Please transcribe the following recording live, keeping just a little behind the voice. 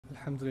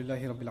الحمد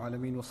لله رب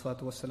العالمين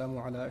والصلاة والسلام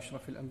على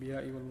أشرف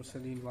الأنبياء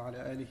والمرسلين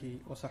وعلى آله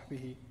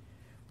وصحبه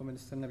ومن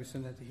استنى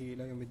بسنته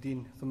إلى يوم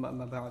الدين ثم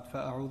أما بعد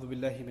فأعوذ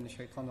بالله من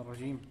الشيطان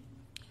الرجيم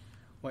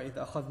وإذ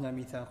أخذنا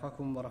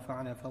ميثاقكم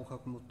ورفعنا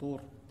فوقكم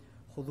الطور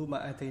خذوا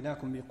ما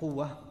آتيناكم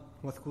بقوة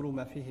واذكروا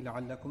ما فيه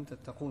لعلكم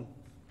تتقون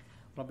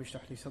رب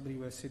اشرح لي صدري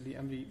ويسر لي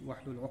أمري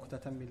واحلل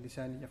عقدة من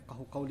لساني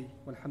يفقه قولي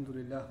والحمد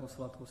لله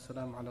والصلاة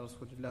والسلام على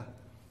رسول الله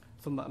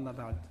ثم أما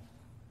بعد.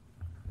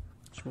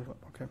 Let's move up.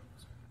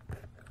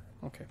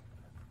 Okay.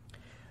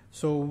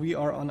 So we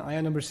are on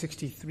ayah number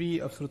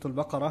 63 of Surah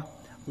Al-Baqarah.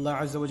 Allah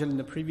Azza wa Jal in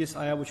the previous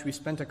ayah, which we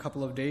spent a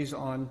couple of days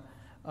on,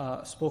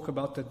 spoke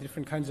about the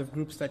different kinds of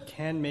groups that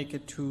can make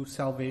it to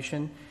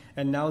salvation.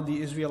 And now the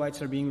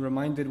Israelites are being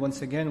reminded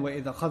once again,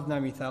 وَإِذْ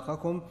أَخَذْنَا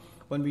مِيثَاقَكُمْ,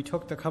 when we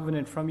took the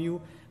covenant from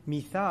you.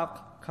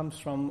 Mithaq comes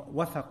from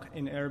wathaq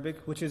in Arabic,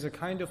 which is a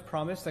kind of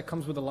promise that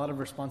comes with a lot of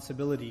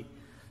responsibility.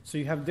 So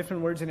you have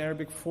different words in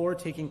Arabic for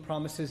taking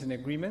promises and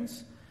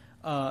agreements.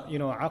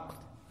 Aqd,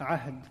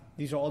 ahd,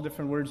 these are all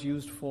different words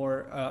used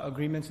for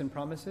agreements and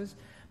promises.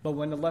 But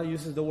when Allah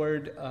uses the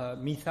word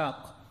mithaq,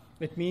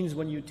 it means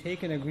when you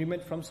take an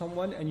agreement from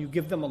someone and you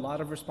give them a lot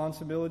of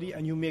responsibility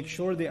and you make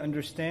sure they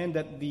understand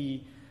that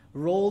the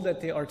role that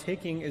they are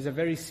taking is a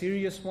very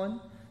serious one.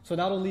 So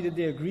not only did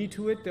they agree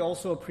to it, they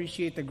also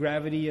appreciate the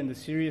gravity and the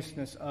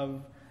seriousness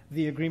of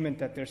the agreement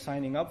that they're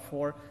signing up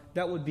for.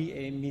 That would be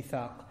a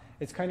mithaq.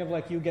 It's kind of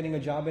like you getting a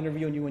job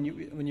interview,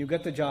 and when you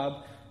get the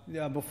job,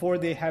 before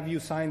they have you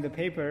sign the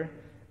paper,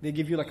 they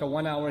give you like a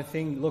 1-hour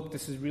thing. Look,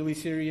 this is really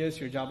serious.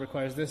 Your job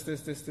requires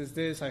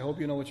this. I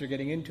hope you know what you're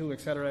getting into,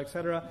 etc.,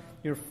 etc.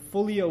 You're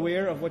fully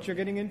aware of what you're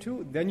getting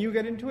into. Then you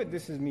get into it.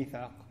 This is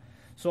mithaq.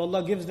 So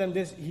Allah gives them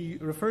this. He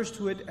refers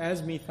to it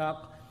as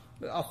mithaq.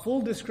 A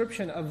full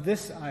description of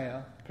this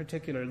ayah,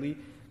 particularly,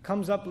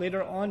 comes up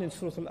later on in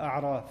Surah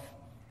Al-A'raf.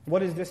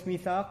 What is this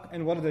mithaq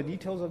and what are the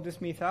details of this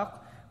mithaq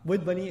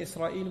with Bani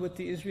Israel, with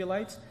the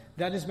Israelites?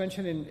 That is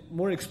mentioned in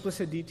more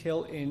explicit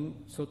detail in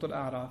Surah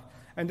Al-A'raf.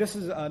 And this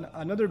is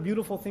another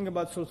beautiful thing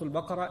about Surah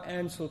Al-Baqarah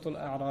and Surah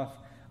Al-A'raf.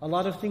 A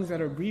lot of things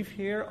that are brief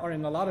here are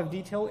in a lot of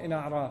detail in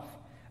A'raf.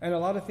 And a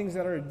lot of things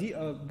that are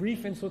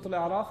brief in Surah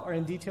Al-A'raf are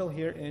in detail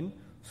here in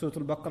Surah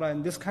Al-Baqarah.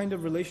 And this kind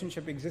of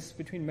relationship exists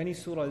between many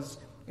surahs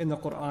in the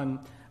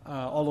Quran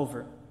all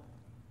over.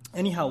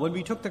 Anyhow, when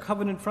we took the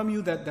covenant from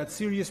you, that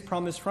serious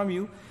promise from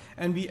you,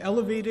 and we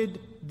elevated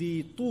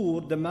the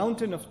Tur, the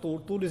mountain of Tur,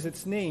 Tur is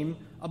its name,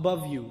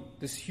 above you.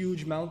 This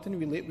huge mountain,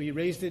 we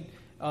raised it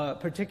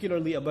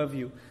particularly above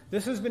you.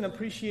 This has been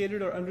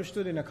appreciated or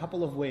understood in a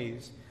couple of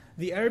ways.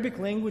 The Arabic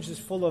language is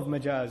full of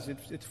majaz.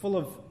 It's full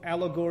of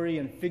allegory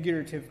and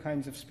figurative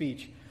kinds of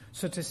speech.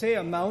 So to say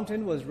a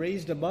mountain was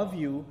raised above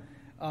you,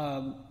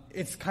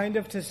 it's kind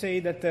of to say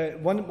that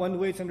one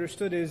way it's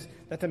understood is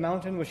that the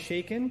mountain was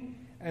shaken,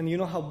 and you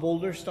know how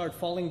boulders start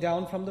falling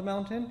down from the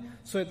mountain?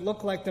 So it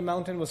looked like the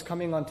mountain was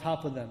coming on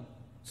top of them.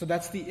 So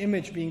that's the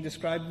image being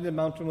described, the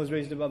mountain was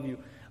raised above you.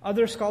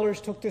 Other scholars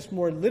took this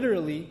more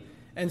literally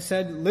and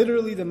said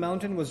literally the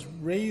mountain was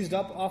raised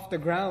up off the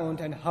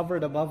ground and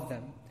hovered above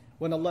them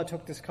when Allah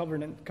took this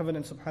covenant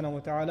subhanahu wa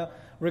ta'ala.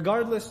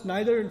 Regardless,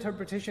 neither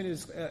interpretation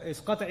is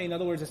qat'i, in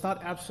other words, it's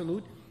not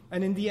absolute.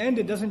 And in the end,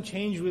 it doesn't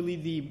change really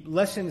the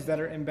lessons that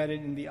are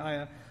embedded in the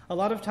ayah. A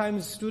lot of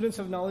times, students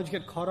of knowledge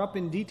get caught up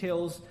in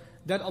details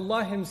that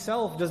Allah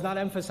Himself does not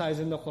emphasize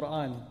in the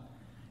Quran.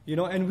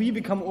 And we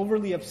become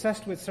overly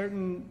obsessed with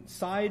certain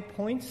side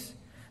points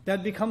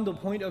that become the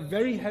point of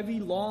very heavy,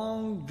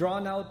 long,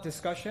 drawn-out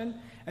discussion.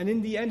 And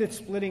in the end, it's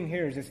splitting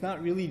hairs. It's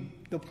not really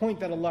the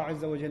point that Allah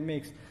Azza wa Jal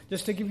makes.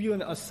 Just to give you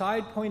a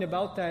side point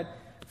about that,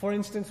 for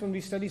instance, when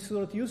we study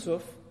Surah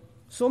Yusuf,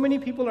 so many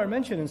people are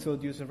mentioned in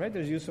Surah Yusuf, right?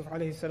 There's Yusuf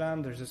alayhi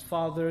salam, there's his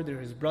father,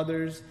 there's his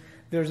brothers,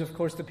 there's of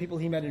course the people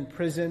he met in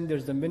prison,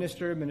 there's the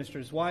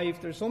minister's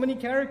wife, there's so many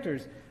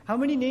characters. How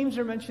many names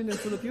are mentioned in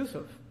Surah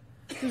Yusuf?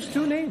 There's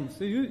 2 names,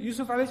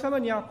 Yusuf alayhi salam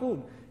and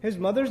Yaqub. His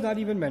mother's not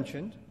even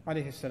mentioned,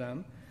 alayhi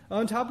salam.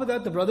 On top of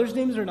that, the brothers'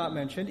 names are not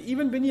mentioned.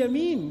 Even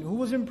Binyamin, who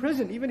was in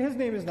prison, even his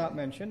name is not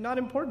mentioned. Not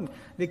important.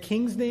 The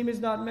king's name is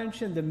not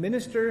mentioned. The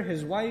minister,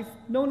 his wife,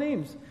 no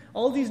names.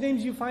 All these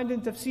names you find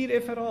in tafsir,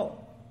 if at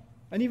all.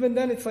 And even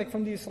then, it's like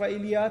from the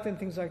Israeliyat and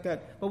things like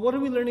that. But what are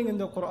we learning in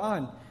the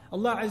Quran?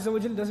 Allah Azza wa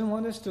Jal doesn't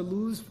want us to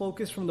lose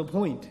focus from the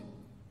point.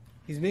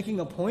 He's making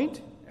a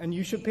point, and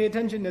you should pay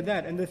attention to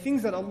that. And the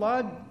things that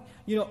Allah,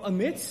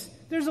 omits,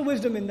 there's a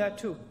wisdom in that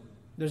too.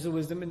 There's a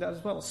wisdom in that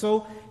as well.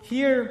 So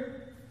here,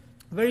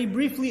 very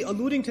briefly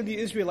alluding to the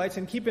Israelites,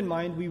 and keep in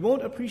mind, we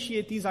won't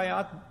appreciate these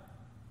ayat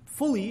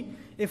fully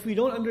if we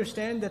don't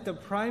understand that the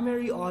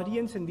primary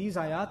audience in these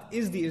ayat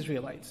is the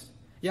Israelites.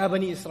 Ya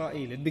Bani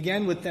Israel. It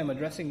began with them,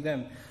 addressing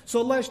them. So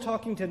Allah is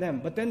talking to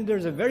them. But then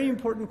there's a very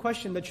important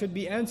question that should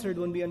be answered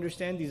when we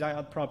understand these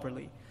ayat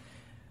properly.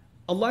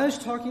 Allah is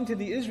talking to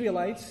the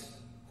Israelites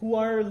who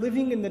are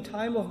living in the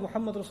time of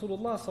Muhammad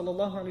Rasulullah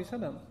sallallahu alaihi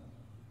wasallam.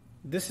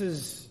 This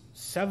is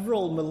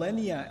several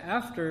millennia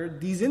after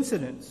these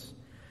incidents.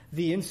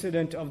 the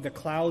incident of the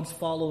clouds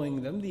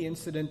following them, the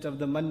incident of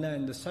the manna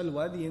and the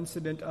salwa, the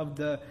incident of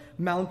the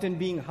mountain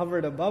being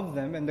hovered above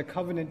them and the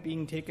covenant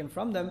being taken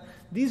from them,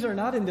 these are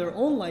not in their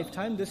own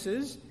lifetime, this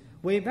is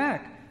way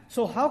back.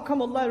 So how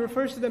come Allah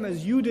refers to them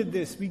as you did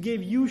this, we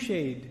gave you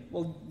shade?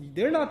 Well,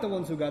 they're not the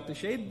ones who got the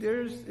shade,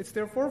 it's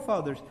their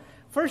forefathers.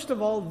 First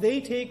of all,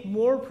 they take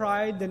more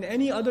pride than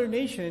any other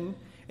nation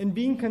in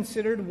being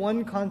considered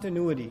one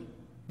continuity.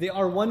 They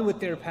are one with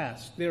their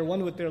past, they are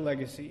one with their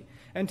legacy.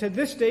 And to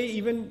this day,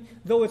 even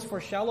though it's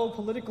for shallow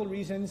political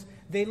reasons,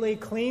 they lay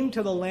claim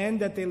to the land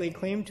that they lay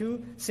claim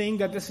to, saying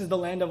that this is the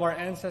land of our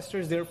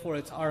ancestors, therefore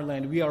it's our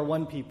land. We are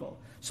one people.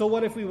 So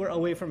what if we were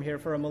away from here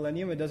for a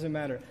millennium? It doesn't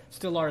matter.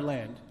 Still our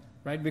land,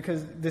 right?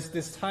 Because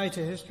this tie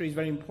to history is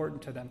very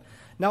important to them.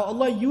 Now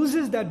Allah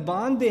uses that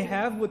bond they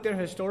have with their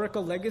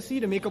historical legacy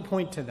to make a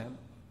point to them.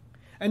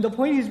 And the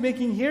point He's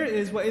making here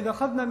is, وَإِذَا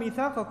خَذْنَا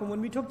مِيثَاقَكُمْ,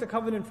 when we took the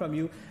covenant from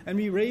you and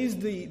we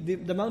raised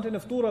the mountain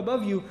of Tur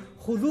above you,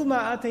 خُذُوا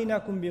مَا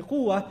آتَيْنَاكُمْ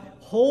بِقُوَّةٍ,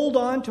 hold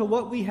on to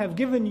what we have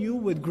given you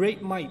with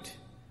great might.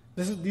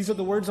 These are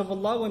the words of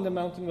Allah when the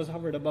mountain was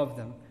hovered above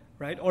them,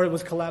 right? Or it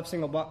was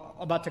collapsing,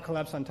 about to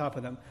collapse on top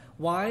of them.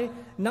 Why?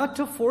 Not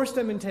to force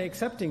them into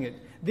accepting it.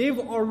 They've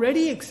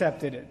already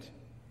accepted it.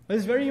 This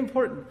is very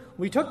important.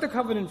 We took the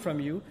covenant from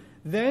you,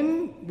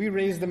 then we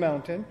raised the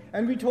mountain,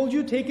 and we told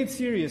you take it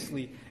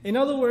seriously. In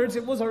other words,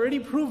 it was already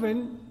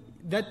proven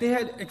that they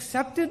had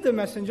accepted the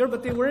messenger,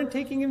 but they weren't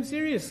taking him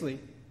seriously.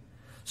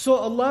 So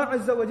Allah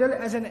Azza wa Jalla,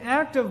 as an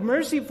act of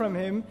mercy from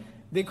Him,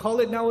 they call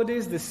it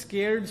nowadays the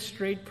scared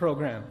straight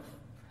program.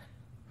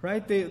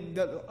 Right?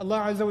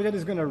 Allah Azza wa Jalla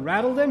is going to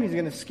rattle them, He's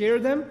going to scare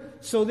them,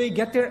 so they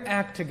get their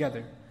act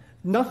together.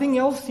 Nothing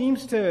else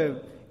seems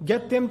to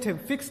get them to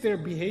fix their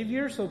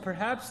behavior, so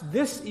perhaps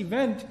this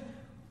event,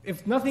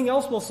 if nothing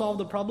else will solve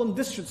the problem,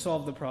 this should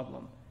solve the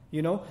problem.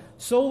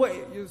 So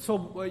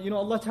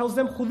Allah tells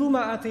them, خُذُوا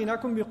مَا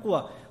آتَيْنَاكُمْ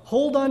بِقُوَّةٍ,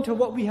 hold on to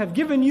what we have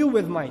given you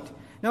with might.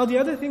 Now the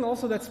other thing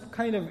also that's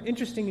kind of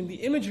interesting in the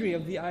imagery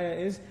of the ayah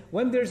is,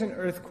 when there's an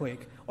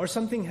earthquake, or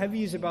something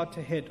heavy is about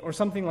to hit, or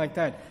something like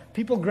that,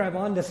 people grab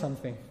onto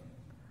something.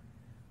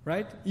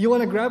 Right? You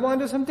want to grab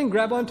onto something?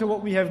 Grab onto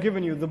what we have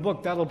given you, the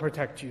book, that'll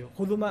protect you.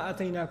 خُذُوا مَا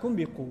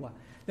آتَيْنَاكُمْ بِقُوَّةٍ.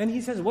 Then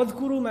He says,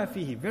 وَاذْكُرُوا مَا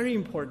فِيهِ, very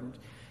important.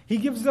 He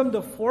gives them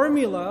the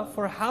formula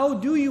for how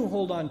do you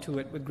hold on to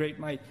it with great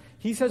might.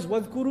 He says,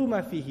 وَاذْكُرُوا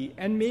مَا فِيهِ,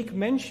 and make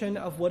mention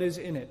of what is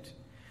in it.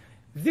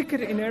 Dhikr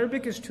in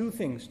Arabic is two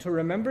things, to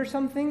remember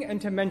something and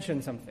to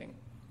mention something.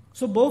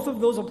 So both of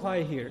those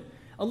apply here.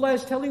 Allah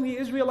is telling the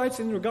Israelites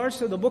in regards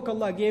to the book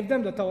Allah gave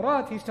them, the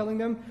Tawrat, He's telling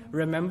them,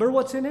 remember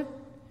what's in it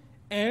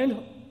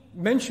and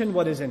mention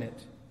what is in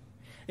it.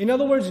 In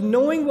other words,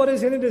 knowing what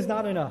is in it is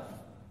not enough.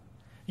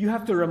 You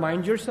have to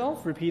remind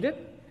yourself, repeat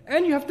it,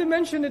 and you have to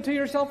mention it to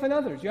yourself and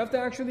others. You have to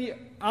actually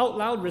out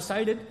loud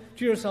recite it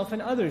to yourself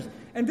and others.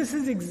 And this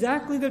is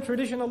exactly the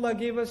tradition Allah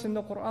gave us in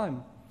the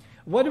Qur'an.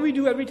 What do we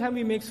do every time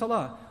we make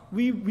salah?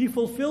 We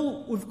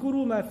fulfill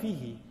اذْكُرُوا مَا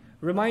فِيهِ,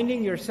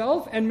 reminding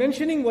yourself and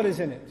mentioning what is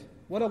in it,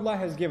 what Allah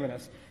has given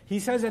us. He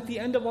says at the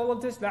end of all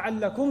of this,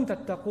 لَعَلَّكُمْ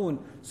تَتَّقُونَ,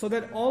 so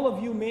that all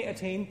of you may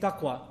attain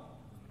taqwa.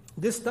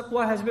 This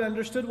taqwa has been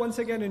understood once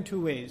again in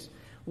two ways.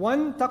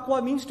 One,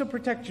 taqwa means to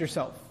protect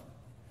yourself.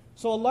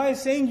 So Allah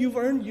is saying you've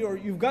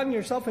gotten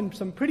yourself in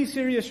some pretty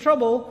serious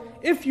trouble.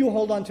 If you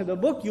hold on to the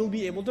book, you'll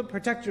be able to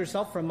protect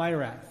yourself from my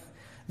wrath.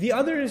 The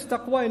other is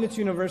taqwa in its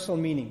universal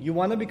meaning. You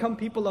want to become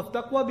people of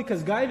taqwa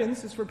because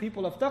guidance is for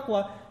people of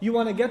taqwa. You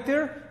want to get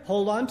there,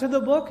 hold on to the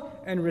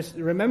book and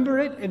remember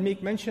it and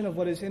make mention of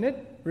what is in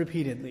it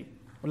repeatedly.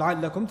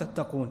 وَلَعَلَّكُمْ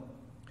تَتَّقُونَ.